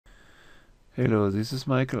Hello, this is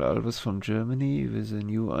Michael Albers from Germany with a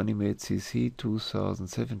new Animate CC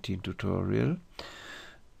 2017 tutorial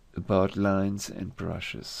about lines and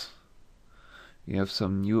brushes. We have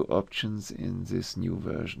some new options in this new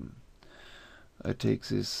version. I take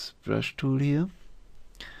this brush tool here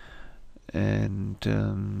and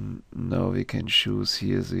now we can choose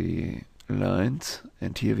here the lines,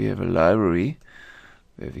 and here we have a library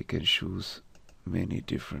where we can choose many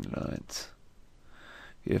different lines.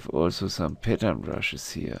 We have also some pattern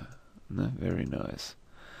brushes here. Very nice.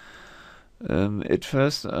 At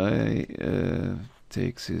first I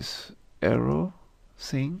take this arrow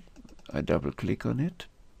thing, I double click on it,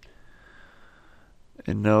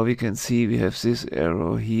 and now we can see we have this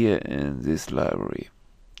arrow here in this library.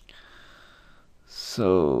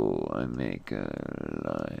 So I make a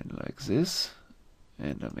line like this,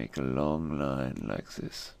 and I make a long line like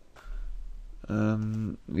this.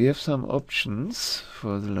 We have some options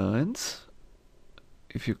for the lines.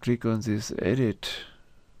 If you click on this edit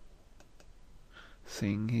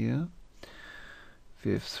thing here,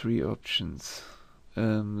 we have three options.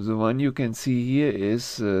 The one you can see here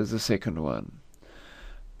is the second one.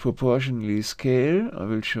 Proportionally scale, I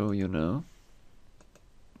will show you now.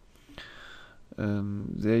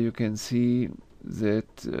 There you can see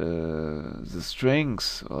that the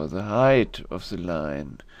strength or the height of the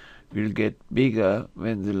line will get bigger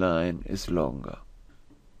when the line is longer.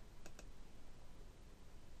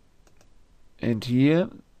 And here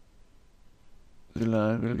the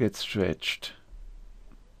line will get stretched.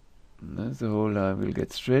 The whole line will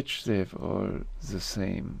get stretched. They have all the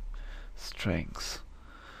same strength.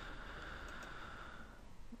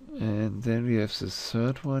 And then we have the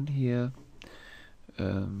third one here.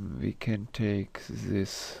 We can take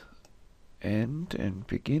this end and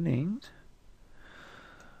beginning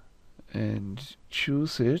and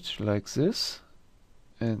choose it like this,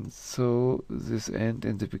 and so this end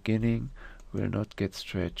and the beginning will not get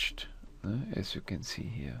stretched, as you can see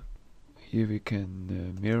here. Here we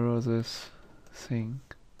can mirror this thing.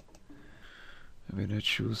 When I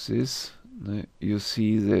choose this, you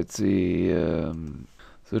see that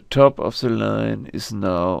the top of the line is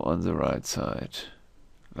now on the right side,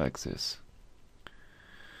 like this.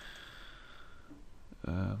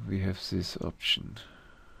 We have this option.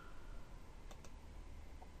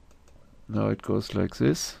 Now it goes like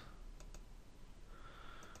this.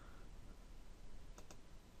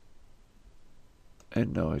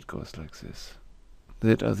 And now it goes like this.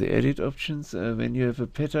 That are the edit options. When you have a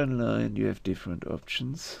pattern line, you have different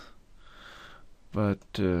options. But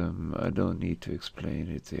I don't need to explain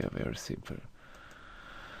it. They are very simple.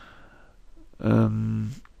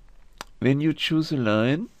 When you choose a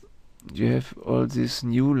line, you have all these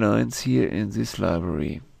new lines here in this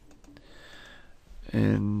library.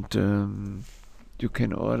 And you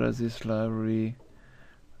can order this library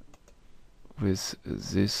with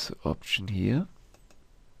this option here.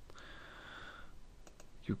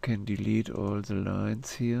 You can delete all the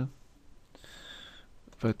lines here,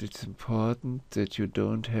 but it's important that you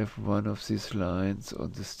don't have one of these lines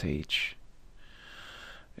on the stage.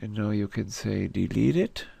 And now you can say delete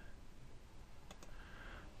it,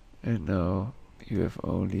 and now you have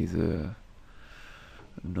only the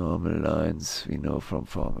normal lines we know from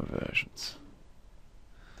former versions.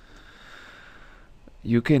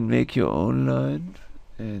 You can make your own line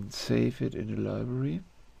and save it in the library.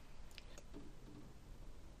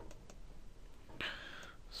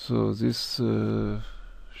 So this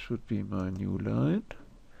should be my new line,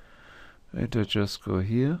 and I just go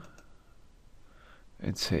here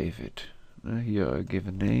and save it. Here I give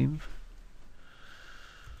a name,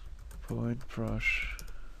 point brush,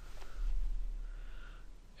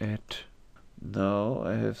 add. Now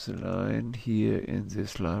I have the line here in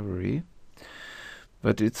this library,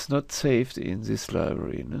 but it's not saved in this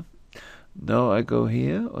library. Now I go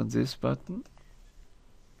here on this button,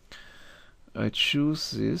 I choose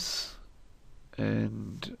this,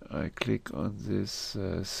 and I click on this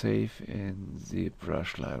save in the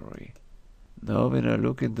brush library. Now when I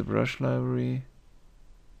look in the brush library,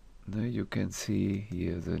 you can see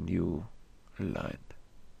here the new line.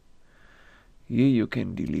 Here you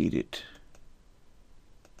can delete it.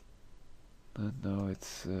 And now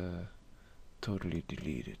it's totally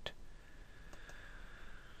deleted.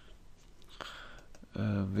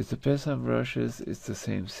 With the pattern brushes it's the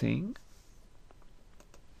same thing.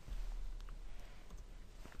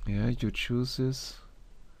 Yeah, you choose this,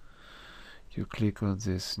 you click on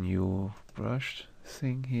this new brush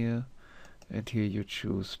thing here, and here you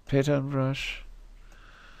choose pattern brush.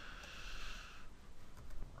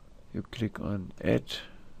 You click on add,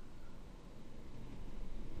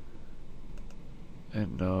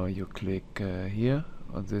 And now you click here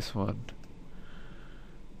on this one.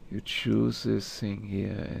 You choose this thing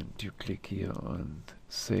here and you click here on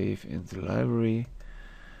save in the library,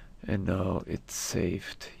 and now it's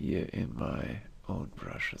saved here in my own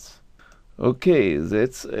brushes. Okay,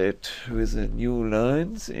 that's it with the new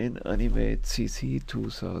lines in AnimateCC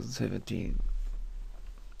 2017.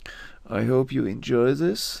 I hope you enjoy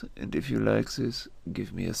this, and if you like this,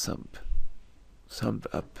 give me a thumb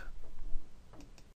up.